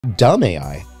dumb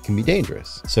AI can be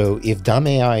dangerous. So if dumb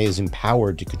AI is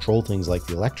empowered to control things like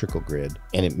the electrical grid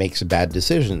and it makes a bad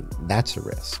decision, that's a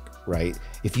risk, right?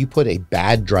 If you put a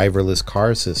bad driverless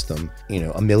car system,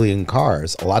 a million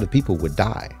cars, a lot of people would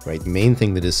die, right? The main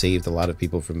thing that has saved a lot of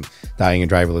people from dying in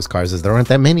driverless cars is there aren't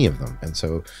that many of them. And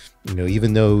so,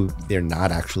 even though they're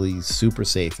not actually super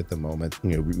safe at the moment,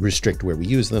 restrict where we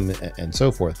use them and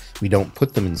so forth, we don't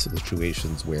put them in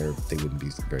situations where they wouldn't be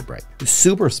very bright.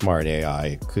 Super smart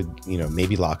AI could,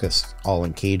 maybe lock us all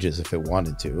in cages if it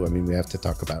wanted to. I mean, we have to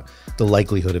talk about the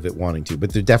likelihood of it wanting to,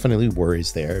 but there are definitely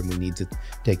worries there and we need to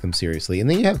take them seriously. And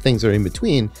then you have things that are in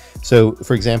between. So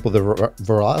for example, the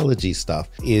virology stuff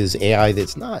is AI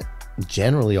that's not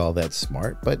generally all that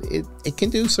smart, but it can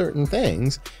do certain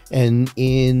things, and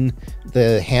in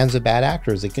the hands of bad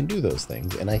actors it can do those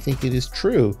things. And I think it is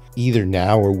true, either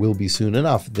now or will be soon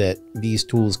enough, that these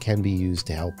tools can be used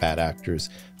to help bad actors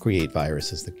create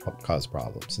viruses that cause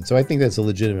problems. And so I think that's a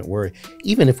legitimate worry,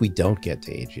 even if we don't get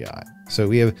to AGI. So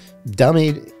we have dumb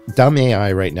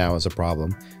AI right now as a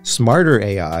problem. Smarter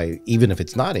AI, even if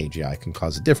it's not AGI, can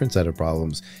cause a different set of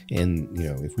problems. And,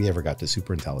 if we ever got to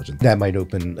super intelligence, that might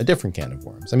open a different can of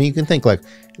worms. I mean, you can think like,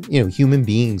 human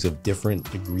beings of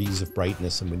different degrees of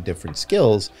brightness and with different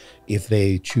skills, if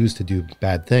they choose to do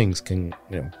bad things, can,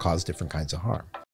 cause different kinds of harm.